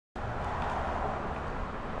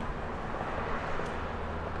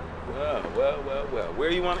Well.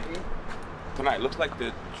 Where you want to eat? Tonight looks like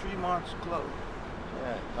the Tremont's closed.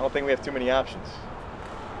 Yeah, I don't think we have too many options.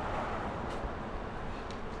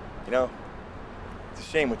 You know, it's a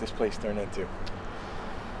shame what this place turned into.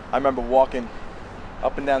 I remember walking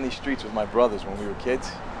up and down these streets with my brothers when we were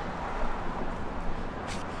kids.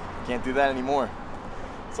 Can't do that anymore.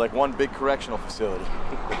 It's like one big correctional facility.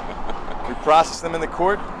 We process them in the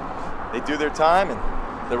court, they do their time, and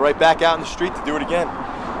they're right back out in the street to do it again.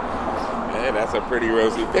 Yeah, that's a pretty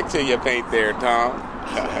rosy picture you paint there, Tom.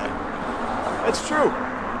 It's true.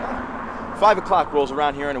 5 o'clock rolls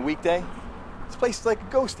around here on a weekday. This place is like a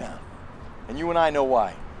ghost town. And you and I know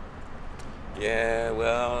why. Yeah,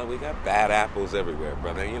 well, we got bad apples everywhere,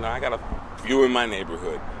 brother. You know, I got a few in my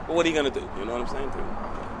neighborhood. But what are you going to do? You know what I'm saying to you?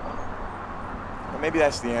 Well, maybe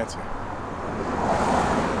that's the answer.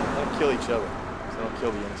 Let them kill each other, so they don't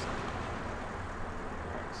kill the innocent.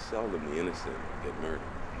 Seldom the innocent get murdered.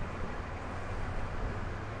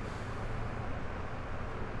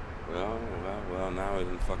 Well, now it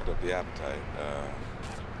done fucked up the appetite.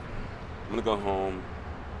 I'm gonna go home,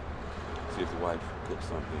 see if the wife cooks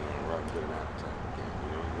something, and we're get an appetite again.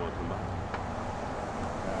 You know, you wanna come by?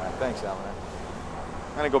 Thanks, Alan.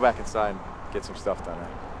 I'm gonna go back inside and get some stuff done.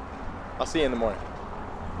 I'll see you in the morning.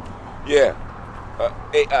 Yeah.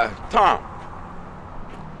 Hey, Tom.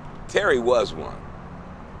 Terry was one.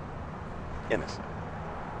 Innocent.